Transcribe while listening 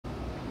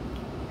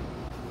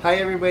Hi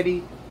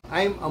everybody,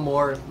 I'm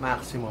Amor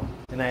Maximo,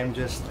 and I'm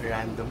just a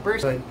random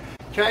person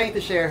trying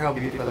to share how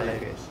beautiful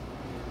life is.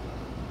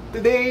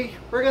 Today,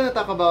 we're gonna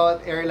talk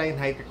about airline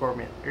height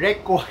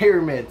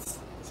requirements.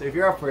 So if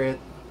you're up for it,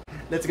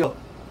 let's go!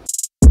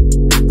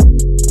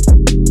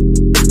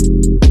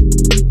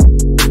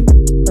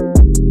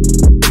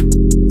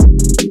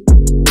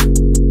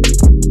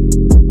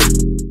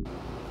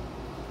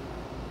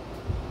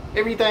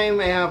 Every time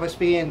I have a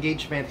speaking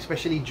engagement,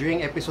 especially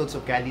during episodes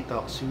of GALLEY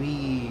Talks,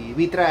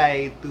 we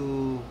try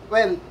to,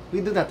 well, we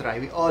do not try,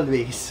 we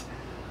always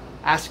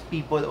ask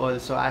people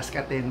also, ask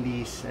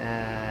attendees,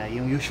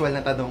 yung usual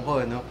na tanong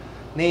ko, no?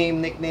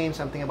 Name, nickname,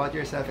 something about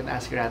yourself, and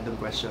ask random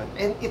question.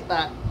 And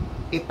isa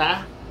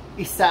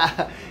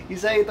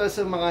ito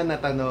sa mga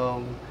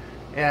natanong.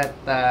 At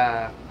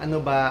ano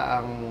ba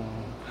ang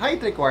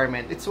height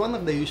requirement? It's one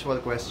of the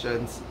usual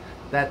questions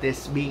that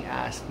is being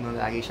asked, no?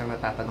 Lagi siyang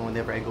natatanong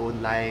whenever I go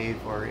live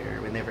or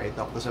whenever I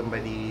talk to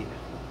somebody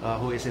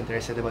who is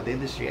interested about the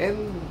industry.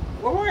 And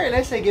more or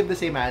less, I give the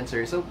same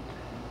answer. So,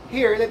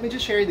 here, let me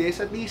just share this,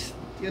 at least,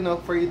 you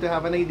know, for you to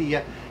have an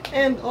idea.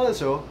 And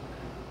also,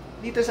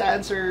 dito sa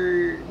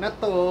answer na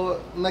to,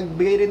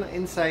 nagbigay rin ng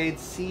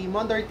insights si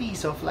Mond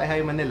Ortiz of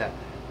Flyhigh, Manila.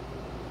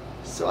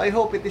 So, I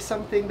hope it is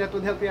something that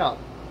would help you out.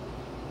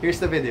 Here's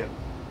the video.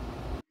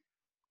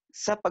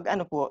 Sa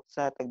pag-ano po,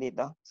 sa tag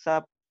dito, sa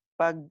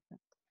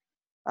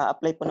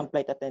pag-apply po ng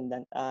flight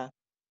attendant,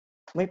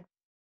 may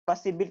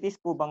possibilities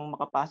po bang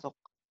makapasok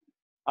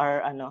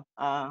or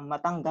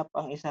matanggap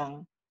ang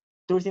isang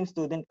tourism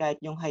student kahit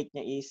yung height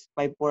niya is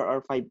 5'4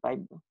 or 5'5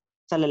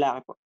 sa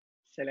lalaki po?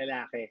 Sa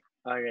lalaki.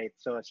 Alright.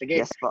 So,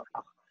 sige. Yes po.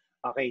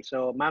 Okay.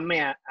 So,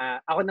 mamaya,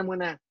 ako na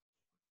muna.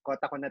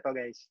 Kota ko na to,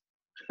 guys.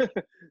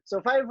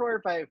 So,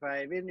 5'4",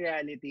 5'5", in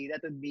reality,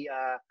 that would be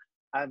a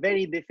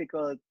very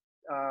difficult,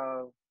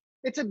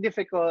 it's a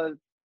difficult,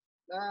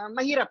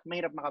 mahirap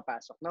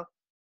makapasok, no?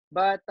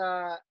 But,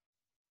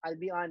 I'll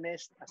be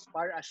honest, as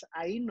far as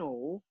I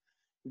know,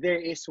 there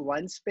is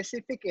one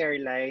specific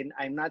airline,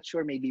 I'm not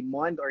sure, maybe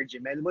Mond or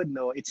Jemel would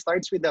know, it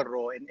starts with a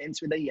RO and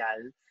ends with a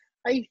YAL.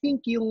 I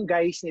think yung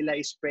guys nila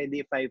is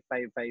pwede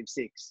 5'5",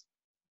 5'6".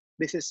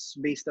 This is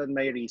based on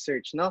my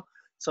research, no?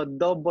 So,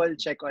 double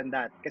check on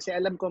that. Kasi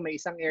alam ko may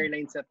isang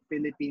airline sa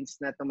Philippines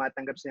na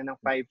tumatanggap sila ng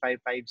 5'5",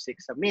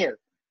 5'6" sa meal.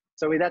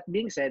 So, with that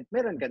being said,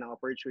 meron ka ng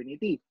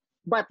opportunity.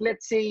 But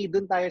let's say,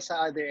 dun tayo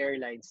sa other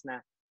airlines na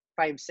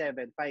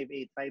 5'7",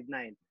 5'8",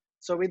 5'9".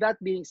 So, with that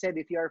being said,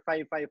 if you are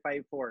 5'5",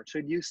 5'4",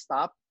 should you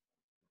stop?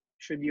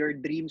 Should your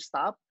dream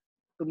stop?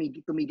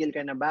 Tumigil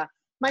ka na ba?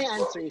 My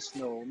answer is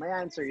no.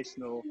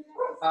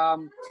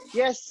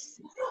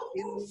 Yes,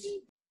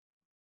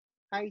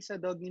 hi sa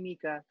dog ni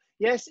Mika.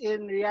 Yes,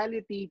 in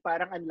reality,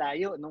 parang ang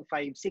layo nung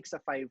 5'6" sa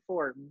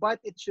 5'4".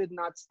 But it should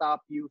not stop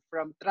you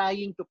from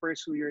trying to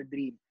pursue your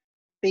dream.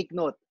 Take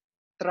note,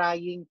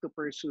 trying to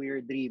pursue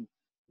your dream.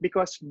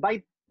 Because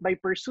by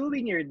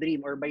pursuing your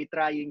dream or by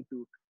trying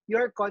to,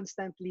 you're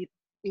constantly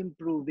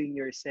improving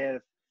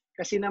yourself.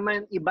 Kasi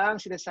naman, iba ang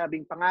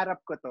sinasabing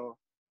pangarap ko to,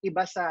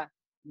 iba sa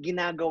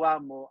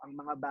ginagawa mo ang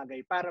mga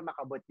bagay para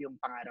makabot yung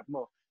pangarap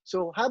mo.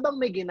 So, habang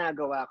may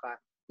ginagawa ka,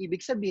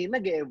 ibig sabihin,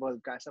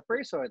 nag-evolve ka sa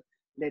person.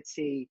 Let's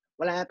say,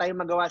 wala na tayong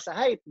magawa sa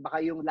height.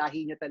 Baka yung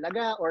lahi niya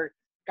talaga or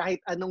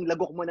kahit anong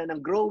lagok mo na ng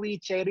growy,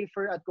 cherry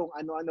fur at kung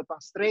ano-ano pang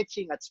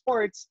stretching at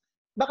sports,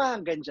 baka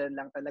hanggang dyan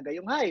lang talaga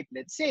yung height.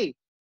 Let's say.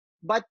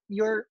 But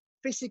your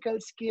physical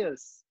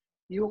skills,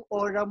 yung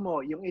aura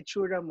mo, yung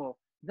itsura mo,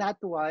 that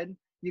one,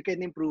 you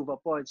can improve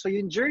upon. So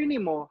yung journey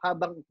mo,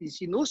 habang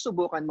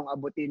sinusubukan mong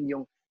abutin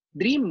yung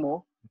dream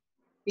mo,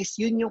 is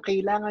yun yung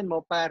kailangan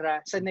mo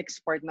para sa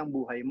next part ng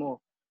buhay mo.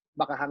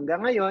 Baka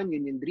hanggang ngayon,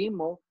 yun yung dream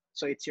mo,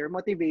 so it's your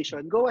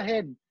motivation, go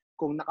ahead.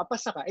 Kung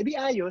nakapasa ka, edi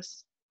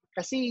ayos.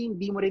 Kasi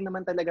hindi mo rin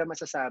naman talaga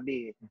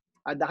masasabi.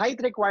 The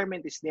height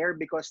requirement is there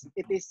because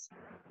it is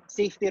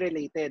safety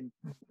related.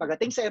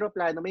 Pagdating sa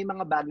aeroplano, may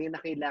mga bagay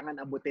na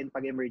kailangan abutin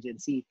pag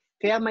emergency.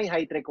 Kaya may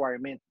height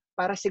requirement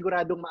para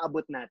siguradong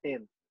maabot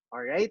natin.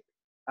 Alright?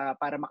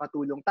 Para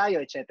makatulong tayo,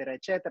 etc.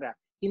 etc.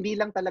 Hindi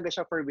lang talaga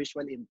siya for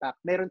visual impact.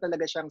 Meron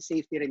talaga siyang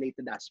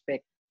safety-related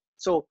aspect.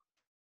 So,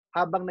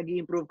 habang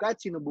nag-i-improve ka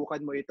at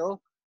sinubukan mo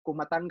ito,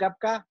 kung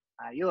matanggap ka,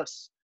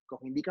 ayos.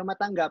 Kung hindi ka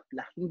matanggap,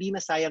 hindi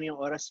na sayang yung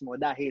oras mo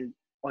dahil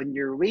on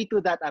your way to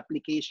that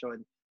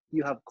application,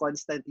 you have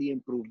constantly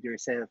improved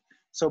yourself.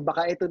 So,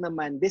 baka ito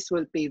naman, this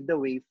will pave the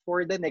way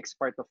for the next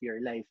part of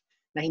your life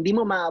na hindi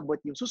mo maabot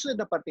yung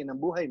susunod na parte ng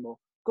buhay mo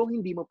kung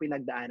hindi mo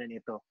pinagdaanan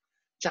ito.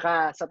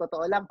 Tsaka sa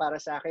totoo lang para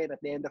sa akin at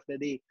the end of the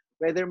day,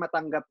 whether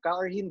matanggap ka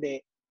or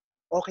hindi,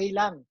 okay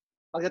lang.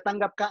 Pag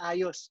natanggap ka,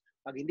 ayos.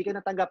 Pag hindi ka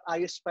natanggap,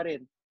 ayos pa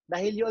rin.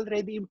 Dahil you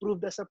already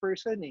improved as a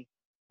person eh.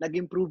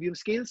 Nag-improve yung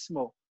skills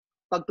mo.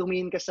 Pag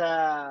tumingin ka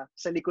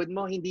sa likod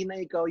mo, hindi na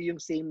ikaw yung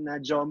same na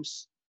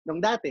Joms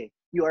nung dati.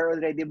 You are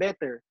already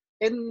better.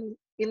 And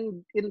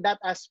in that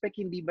aspect,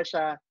 hindi ba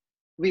siya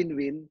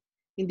win-win?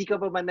 Hindi ka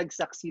pa ba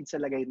nag-succeed sa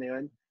lagay na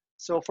yun?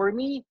 So for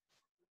me,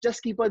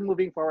 just keep on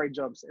moving forward,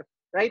 Joms.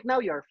 Right now,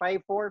 you're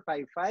 5'4",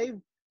 5'5".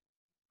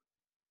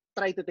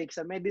 try to take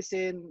some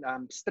medicine,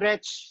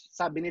 stretch,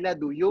 sabi nila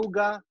do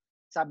yoga,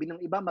 sabi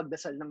ng iba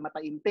magdasal ng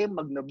mataimtim,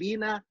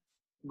 magnobina,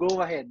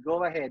 go ahead.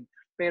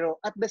 Pero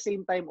at the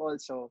same time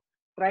also,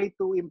 try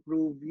to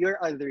improve your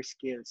other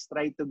skills,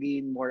 try to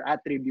gain more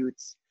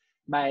attributes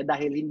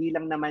dahil hindi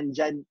lang naman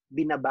dyan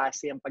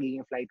binabase ang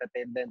pagiging flight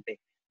attendant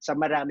sa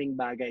maraming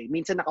bagay.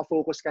 Minsan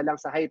nakafocus ka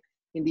lang sa height,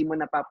 hindi mo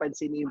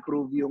napapansin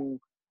i-improve yung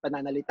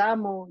pananalita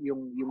mo,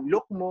 yung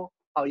look mo,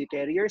 how you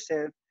carry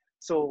yourself.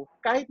 So,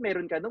 kahit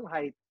meron ka nung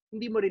height,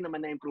 hindi mo rin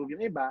naman na-improve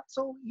yung iba.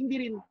 So,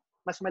 hindi rin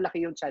mas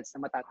malaki yung chance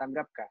na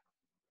matatanggap ka.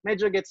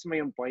 Medyo gets mo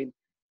yung point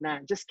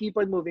na just keep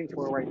on moving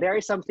forward. There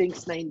are some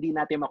things na hindi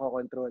natin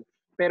makokontrol.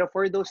 Pero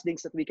for those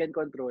things that we can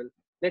control,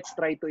 let's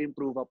try to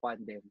improve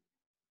upon them.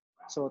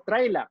 So,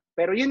 try lang.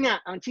 Pero yun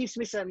nga, ang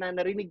chismis na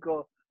narinig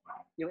ko,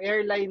 yung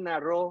airline na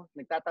RAW,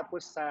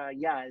 nagtatapos sa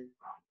YAL,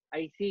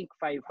 I think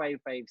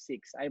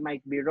 5556. I might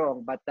be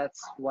wrong, but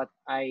that's what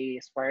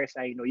as far as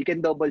I know. You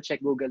can double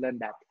check Google on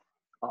that.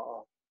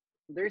 Oo.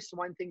 There's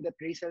one thing that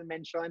Rachel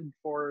mentioned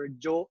for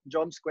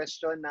Jom's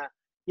question na,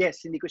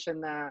 yes, hindi ko siya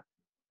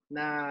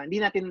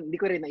hindi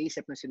ko rin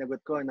naisip na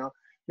sinagot ko, no?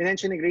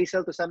 Minention ni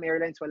Rachel to some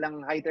airlines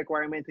walang height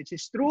requirement, which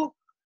is true,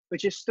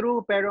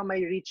 pero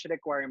may reach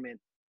requirement.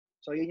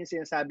 So yun yung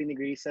sinasabi ni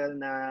Rachel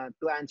na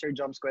to answer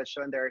Jom's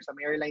question, there are some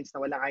airlines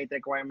na walang height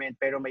requirement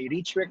pero may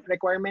reach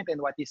requirement. And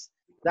what is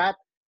that?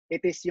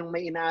 It is yung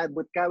may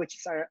inaabot ka, which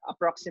is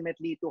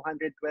approximately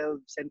 212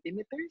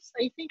 centimeters,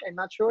 I think. I'm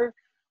not sure.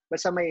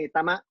 Basta may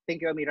tama.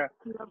 Thank you, Amira.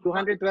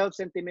 212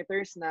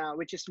 centimeters na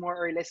which is more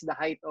or less the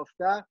height of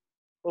the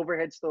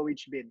overhead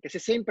stowage bin. Kasi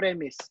same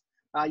premise.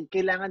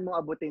 Kailangan mo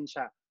abutin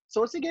siya.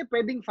 So sige,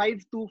 pwedeng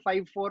 5'2",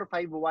 5'4",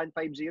 5'1",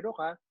 5'0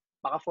 ka.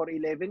 Baka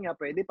 4'11 nga,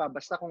 pwede pa.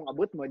 Basta kung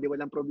abot mo, di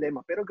walang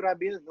problema. Pero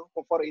grabe yun, no?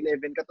 Kung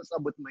 4'11 ka, tapos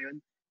abot mo yun.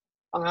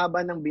 Ang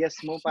haba ng bias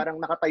mo, parang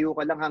nakatayo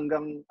ka lang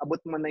hanggang abot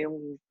mo na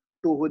yung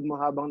tuhod mo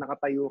habang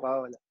nakatayo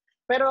ka. Wala.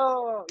 Pero,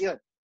 yun.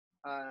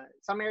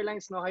 Some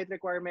airlines, no height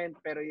requirement,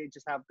 pero you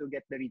just have to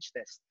get the reach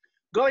test.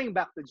 Going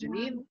back to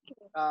Janine.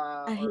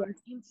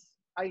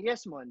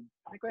 Yes, Mond.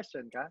 May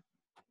question ka?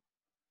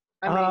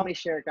 May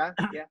share ka?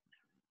 Yeah.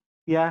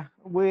 Yeah,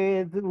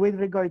 with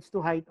regards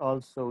to height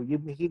also,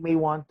 he may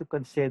want to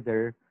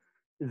consider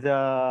the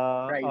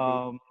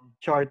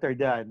charter,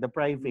 the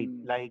private,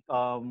 like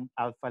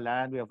Alpha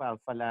Land. We have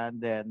Alpha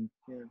Land, then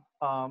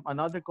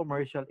another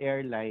commercial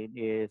airline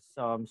is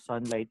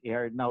Sunlight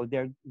Air. Now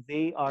they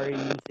are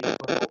using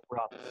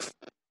turboprops.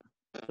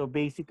 So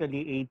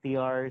basically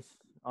ATRs,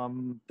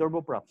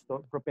 turboprops,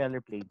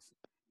 propeller planes.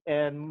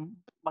 And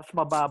mas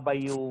mababa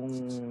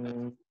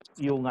yung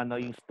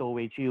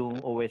stowage, yung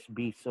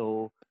OSB.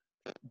 So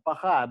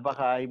baka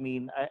I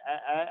mean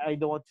I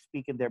don't want to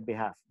speak in their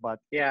behalf,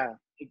 but yeah,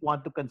 I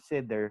want to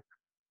consider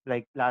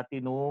like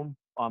Platinum,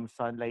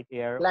 Sunlight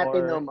Air,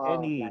 Platinum, or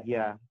any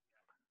Platinum.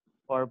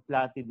 or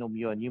Platinum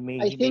yun. You may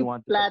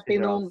want to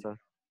Platinum consider also.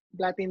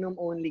 Platinum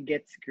only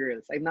gets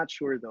girls. I'm not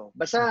sure though.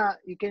 Basta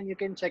you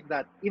can check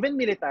that. Even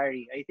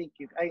military, I think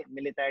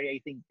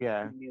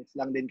females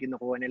lang din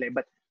kinukuha nila.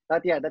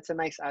 But yeah, that's a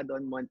nice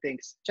add-on one.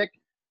 Thanks. Check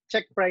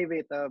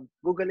private.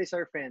 Google is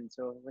our friend.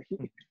 So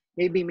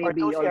maybe all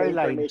the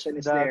information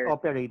is there.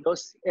 Operate.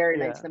 Those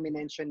airlines na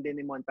minention din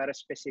ni Mond para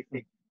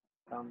specific.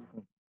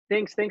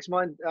 Thanks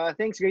Mond.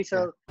 Thanks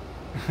Rachel.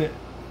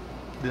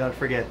 Do not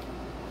forget,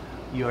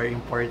 you are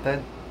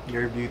important,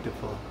 you're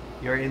beautiful,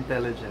 you're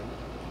intelligent,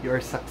 you're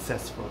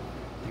successful,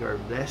 you're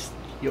blessed,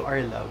 you are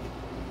loved,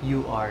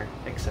 you are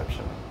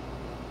exceptional.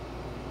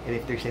 And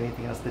if there's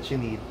anything else that you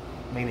need,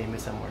 my name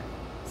is Amor.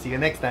 See you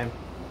next time.